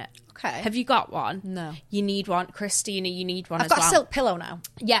hair bonnet. Okay. Have you got one? No. You need one. Christina, you need one I've as got well. a silk pillow now.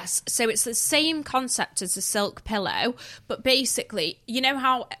 Yes, so it's the same concept as a silk pillow, but basically, you know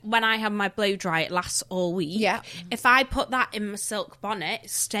how when I have my blow dry, it lasts all week? Yeah. If I put that in my silk bonnet,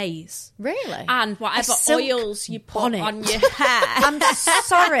 it stays. Really? And whatever A silk oils you put bonnet? on your hair. I'm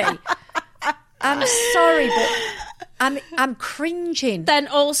sorry. I'm sorry, but I'm cringing. Then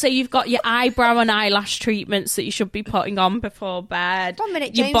also you've got your eyebrow and eyelash treatments that you should be putting on before bed. 1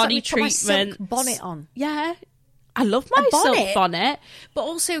 minute, your James, body let me put my treatment. silk bonnet on. Yeah. I love my bonnet? silk bonnet, but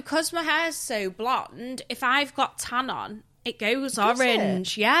also because my hair's so blonde, if I've got tan on, it goes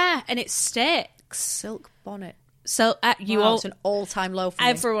orange. Yeah, and it sticks. Silk bonnet. So you Wow, all, it's an all-time low for me.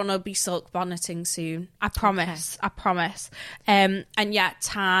 everyone will be silk bonneting soon. I promise. I promise. And yeah,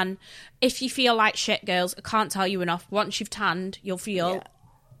 tan. If you feel like shit, girls, I can't tell you enough. Once you've tanned, you'll feel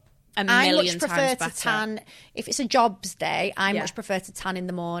a I million much prefer times to better. tan. If it's a jobs day, I much prefer to tan in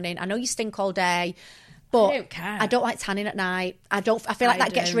the morning. I know you stink all day, but I don't care. I don't like tanning at night. I feel like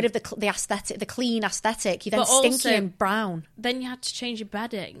that gets rid of the aesthetic, the clean aesthetic. You then But stinky also- and brown. Then you had to change your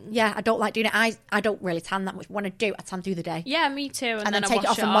bedding. Yeah, I don't like doing it. I don't really tan that much. When I do, I tan through the day. Yeah, me too. And then I take it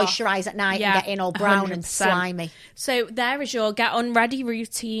wash off and moisturise at night and get in all brown and 100%. slimy. So there is your get on ready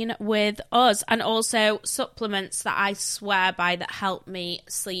routine with us, and also supplements that I swear by that help me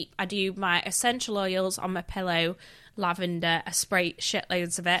sleep. I do my essential oils on my pillow, lavender. I spray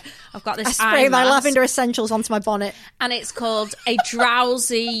shitloads of it. I've got this I spray eye my mask, lavender essentials onto my bonnet. and it's called a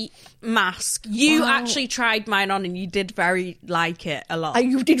drowsy mask. You actually tried mine on, and you did very like it a lot.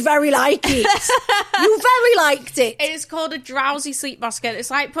 You did very like it. You very liked it. It's called a drowsy sleep mask, and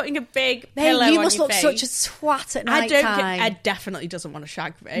it's like putting a big Babe, pillow you on must your look face. such a twat at night I don't. time. Ed definitely doesn't want to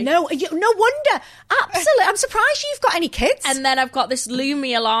shag me. No wonder. Absolutely. I'm surprised you've got any kids. And then I've got this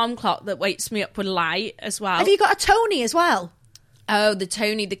Lumi alarm clock that wakes me up with light as well. Have you got a Tony as well? Oh, the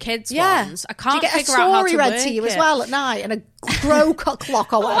Tony, the kids Yeah. ones. I Do can't you get a figure out how story to read work to you as it. well at night and a grow clock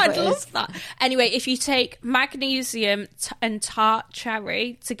or Oh, whatever I'd it is? love that. Anyway, if you take magnesium and tart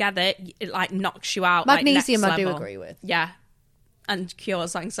cherry together, it like knocks you out. Magnesium, like, I next do level. agree with. Yeah, and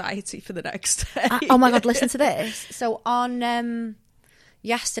cures anxiety for the next day. Oh my God, listen to this. So on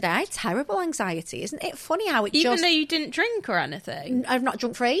yesterday, I had terrible anxiety. Isn't it funny how it Even just... though you didn't drink or anything. I've not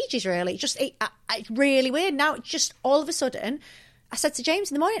drunk for ages, really. It's really weird. Now, it's just all of a sudden... I said to James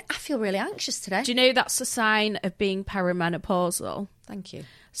in the morning, I feel really anxious today. Do you know that's a sign of being perimenopausal? Thank you.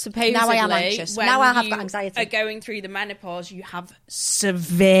 Supposedly, Now I am anxious. when Now I have you got anxiety. are going through the menopause, you have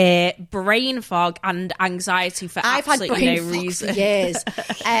severe brain fog and anxiety for I've had absolutely brain no fog reason. for years.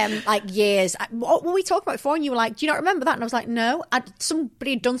 Like years. What were we talking about before? And you were like, do you not remember that? And I was like, no.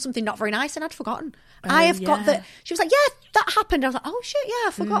 Somebody had done something not very nice and I'd forgotten. I have got the... She was like, yeah, that happened. I was like, oh shit, yeah,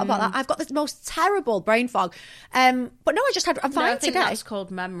 I forgot about that. I've got the most terrible brain fog. But no, I'm fine I think today. that's called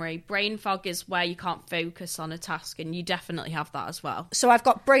memory. Brain fog is where you can't focus on a task, and you definitely have that as well. So I've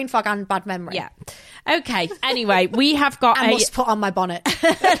got brain fog and bad memory. Yeah. Okay. Anyway, we have got I must put on my bonnet. I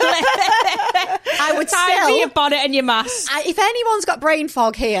would time for still... your bonnet and your mask. If anyone's got brain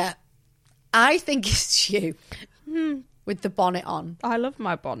fog here, I think it's you with the bonnet on. I love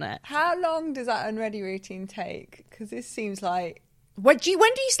my bonnet. How long does that unready routine take? Because this seems like... When do you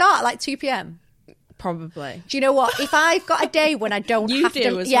start? Like 2 p.m? Probably. Do you know what? If I've got a day when I don't You have do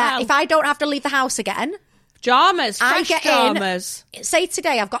to... as Yeah, well. if I don't have to leave the house again... Pajamas. I Fresh get pajamas. in. Say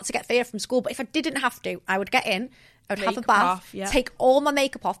today I've got to get Thea from school, but if I didn't have to, I would get in I would have a Makeup bath, off, yeah. take all my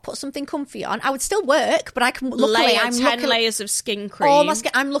makeup off, put something comfy on. I would still work, but I can Layer 10 layers of skin cream. All my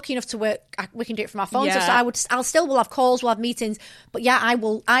skin. I'm lucky enough to work. We can do it from our phones. Yeah. So I'll still will have calls. We'll have meetings. But yeah, I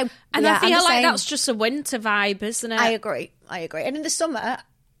will. I feel like that's just a winter vibe, isn't it? I agree. And in the summer,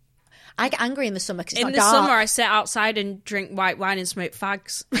 I get angry in the summer because it's in not the dark. summer, I sit outside and drink white wine and smoke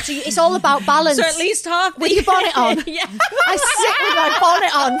fags. So it's all about balance. So at least half with your bonnet on. Yeah. I sit with my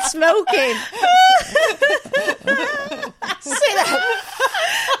bonnet on, smoking. Sit there.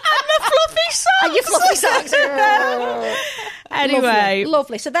 And the fluffy socks. And your fluffy socks. Anyway.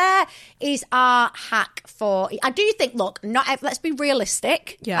 Lovely. So there is our hack for... I do think, look, let's be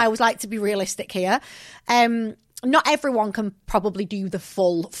realistic. Yeah. I always like to be realistic here. Not everyone can probably do the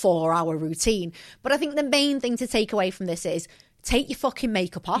full 4-hour routine. But I think the main thing to take away from this is take your fucking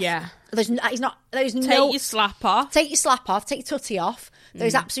makeup off. Yeah. Take your slap off. Take your slap off. Take your tutty off.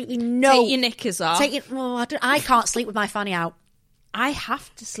 There's absolutely no... Take your knickers off. I can't sleep with my fanny out. I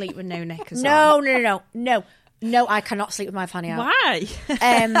have to sleep with no knickers on. No, I cannot sleep with my fanny out. Why?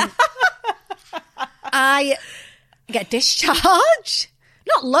 I get discharge.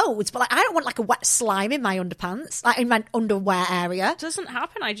 Not loads, but I don't want a wet slime in my underpants, in my underwear area. It doesn't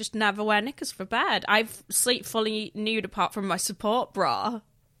happen. I just never wear knickers for bed. I sleep fully nude apart from my support bra.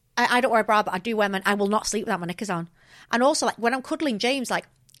 I don't wear a bra, but I do wear I will not sleep without my knickers on. And also, when I'm cuddling James,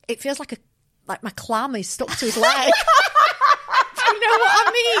 it feels like my clam is stuck to his leg. You know what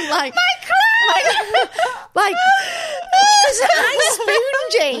I mean? My clam! Because I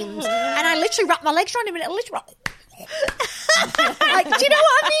spoon James, and I literally wrap my legs around him, and it literally... do you know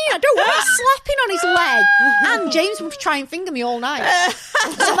what I mean? I don't want it slapping on his leg. And James would try and finger me all night.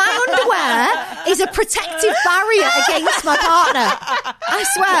 So my underwear is a protective barrier against my partner. I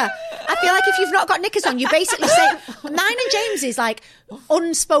swear. I feel like if you've not got knickers on, you basically say... Mine and James is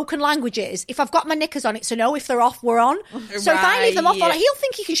unspoken languages. If I've got my knickers on, it's a no. If they're off, we're on. So if I leave them off, he'll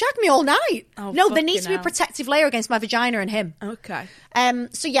think he can shag me all night. Oh, no, there needs to be a protective layer against my vagina and him. Okay.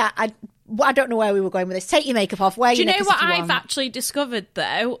 So yeah, I don't know where we were going with this. Take your makeup off. Wear your knickers. Do you know what if you I've want. actually discovered,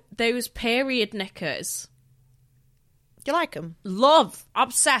 though? Those period knickers. Do you like them? Love.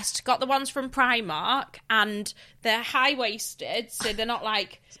 Obsessed. Got the ones from Primark, and they're high-waisted, so they're not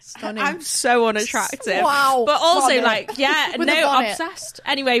Stunning. I'm so unattractive. Wow. But also, bonnet. With a bonnet. Obsessed.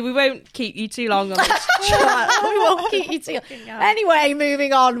 Anyway, we won't keep you too long on this. We won't keep you too. Anyway,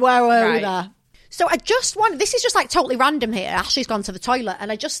 moving on. Where were we there? So I just want, this is just totally random here. Ashley's gone to the toilet and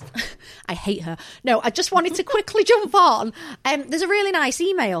I hate her. No, I just wanted to quickly jump on. There's a really nice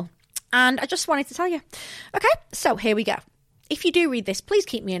email and I just wanted to tell you. Okay, so here we go. If you do read this, please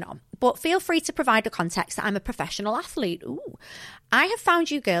keep me in on. But feel free to provide the context that I'm a professional athlete. Ooh. I have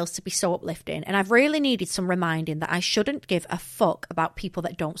found you girls to be so uplifting and I've really needed some reminding that I shouldn't give a fuck about people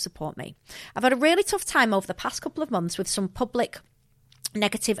that don't support me. I've had a really tough time over the past couple of months with some public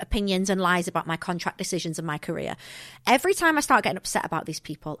negative opinions and lies about my contract decisions and my career. Every time I start getting upset about these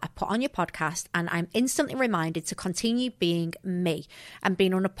people, I put on your podcast and I'm instantly reminded to continue being me and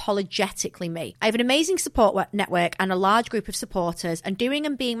being unapologetically me. I have an amazing support network and a large group of supporters, and doing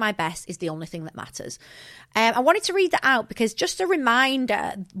and being my best is the only thing that matters. I wanted to read that out because just a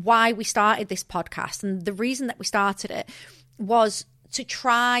reminder why we started this podcast, and the reason that we started it was to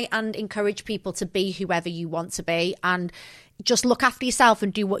try and encourage people to be whoever you want to be and just look after yourself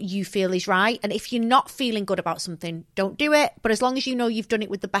and do what you feel is right. And if you're not feeling good about something, don't do it. But as long as you know you've done it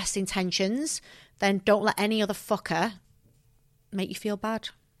with the best intentions, then don't let any other fucker make you feel bad.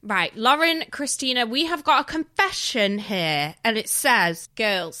 Right, Lauren, Christina, we have got a confession here. And it says,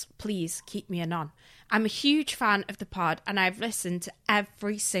 girls, please keep me anon. I'm a huge fan of the pod and I've listened to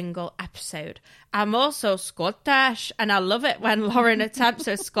every single episode. I'm also Scottish and I love it when Lauren attempts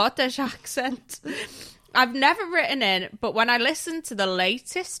a Scottish accent. I've never written in, but when I listened to the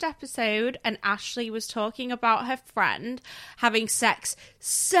latest episode and Ashley was talking about her friend having sex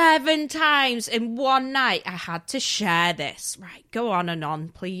 7 times in one night, I had to share this. Right, go on and on,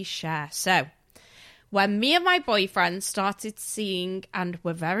 please share. So, when me and my boyfriend started seeing and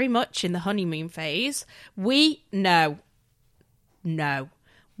were very much in the honeymoon phase, we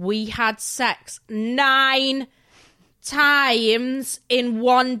had sex 9 times in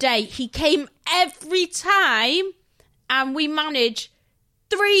one day. He came every time and we managed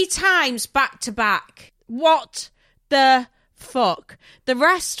 3 times back to back. What the fuck? The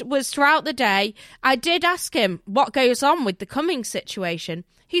rest was throughout the day. I did ask him what goes on with the coming situation.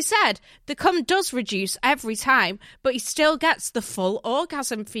 He said the cum does reduce every time, but he still gets the full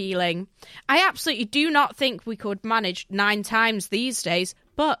orgasm feeling. I absolutely do not think we could manage 9 times these days,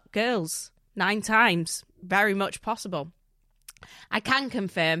 but girls, 9 times, very much possible. I can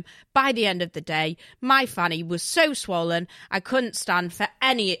confirm, by the end of the day, my fanny was so swollen I couldn't stand for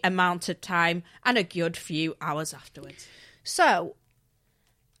any amount of time and a good few hours afterwards. So,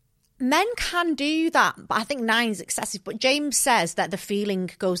 men can do that, but I think 9's excessive. But James says that the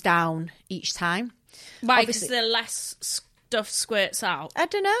feeling goes down each time. Why? Because the less stuff squirts out? I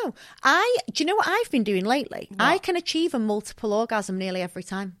don't know. Do you know what I've been doing lately? What? I can achieve a multiple orgasm nearly every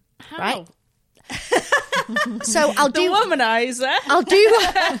time. How? Right? So I'll do the womanizer. I'll do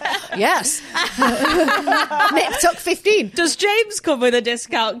yes. Nip took 15. Does James come with a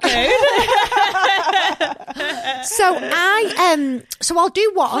discount code? So I'll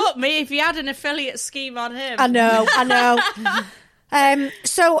do one. Fuck me if you had an affiliate scheme on him. I know.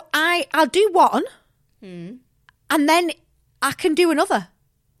 So I'll do one, and then I can do another,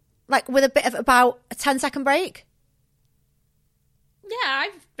 like with a bit of about a 10-second break. Yeah,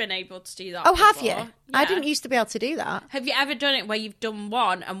 I've been able to do that. Oh, before. have you? Yeah. I didn't used to be able to do that. Have you ever done it where you've done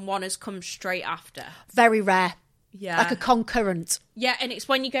one and one has come straight after? Very rare. Yeah. Like a concurrent. Yeah, and it's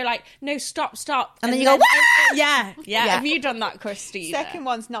when you go like, no, stop. And then you go, Wah! Yeah. Have you done that, Christy? Second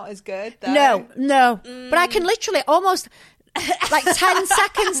one's not as good, though. No. But I can literally almost... like 10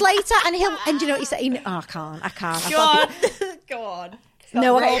 seconds later, and you know what he's saying? Oh, I can't. Go on.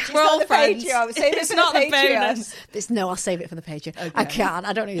 No, we're all friends. It's not the bonus. I'll save it for the Patreon. Okay. I can't.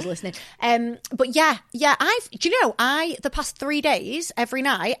 I don't know who's listening. But yeah. The past 3 days, every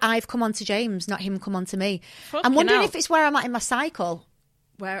night, I've come on to James, not him come on to me. I'm wondering if it's where I'm at in my cycle.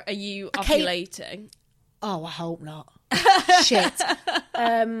 Where are you ovulating? Oh, I hope not. Shit.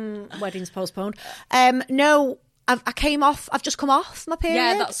 Wedding's postponed. No. I've just come off my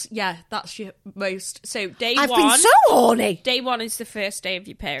period. That's your most. So day I've one. I've been so horny. Day 1 is the first day of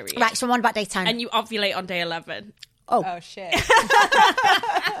your period. Right, so I'm on about day 10. And you ovulate on day 11. Oh shit. Do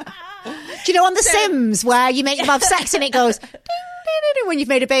you know on The Sims where you make them have sex and it goes ding, ding, ding, when you've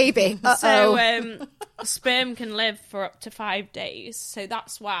made a baby? So sperm can live for up to 5 days. So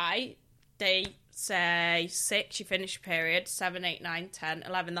that's why day, say 6, you finish your period, 7, 8, 9, 10,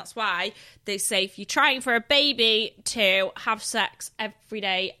 11. That's why they say if you're trying for a baby to have sex every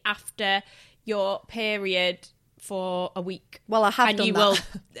day after your period for a week. Well, I have done that.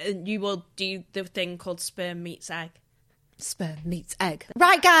 And you will do the thing called sperm meets egg. Sperm meets egg.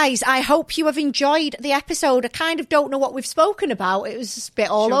 Right, guys, I hope you have enjoyed the episode. I kind of don't know what we've spoken about. It was a bit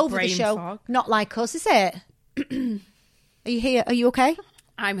all over the show. Fog. Not like us, is it? Are you here? Are you okay?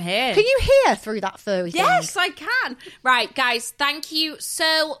 I'm here. Can you hear through that furry thing? Yes, I can. Right, guys, thank you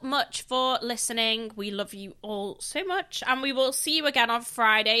so much for listening. We love you all so much. And we will see you again on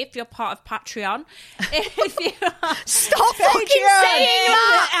Friday if you're part of Patreon. If you Stop fucking saying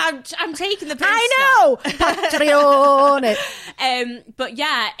that! I'm taking the piss. I know! Patreon! But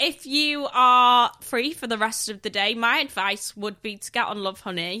yeah, if you are free for the rest of the day, my advice would be to get on Love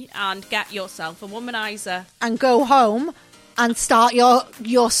Honey and get yourself a womanizer. And go home and start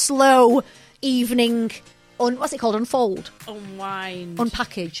your slow evening, what's it called? Unfold? Unwind.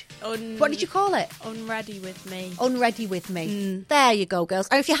 Unpackage. What did you call it? Unready with me. Unready with me. There you go, girls.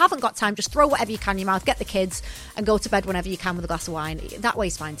 And if you haven't got time, just throw whatever you can in your mouth, get the kids, and go to bed whenever you can with a glass of wine. That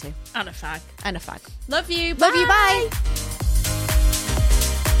way's fine too. And a fag. Love you. Bye. Love you. Bye.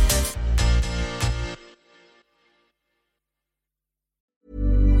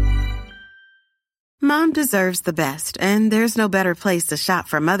 Mom deserves the best, and there's no better place to shop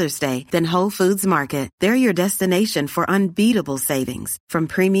for Mother's Day than Whole Foods Market. They're your destination for unbeatable savings, from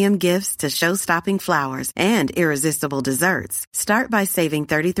premium gifts to show-stopping flowers and irresistible desserts. Start by saving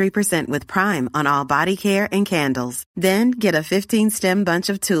 33% with Prime on all body care and candles. Then get a 15-stem bunch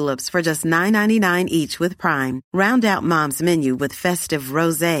of tulips for just $9.99 each with Prime. Round out Mom's menu with festive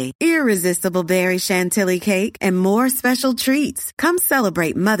rosé, irresistible berry chantilly cake, and more special treats. Come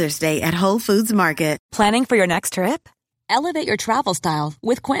celebrate Mother's Day at Whole Foods Market. Planning for your next trip? Elevate your travel style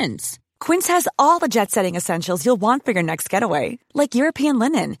with Quince. Quince has all the jet-setting essentials you'll want for your next getaway, like European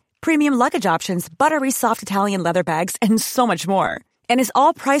linen, premium luggage options, buttery soft Italian leather bags, and so much more. And is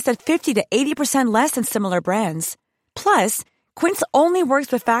all priced at 50 to 80% less than similar brands. Plus, Quince only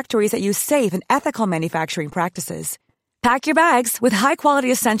works with factories that use safe and ethical manufacturing practices. Pack your bags with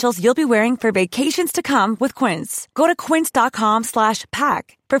high-quality essentials you'll be wearing for vacations to come with Quince. Go to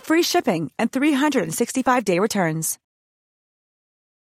quince.com/pack for free shipping and 365-day returns.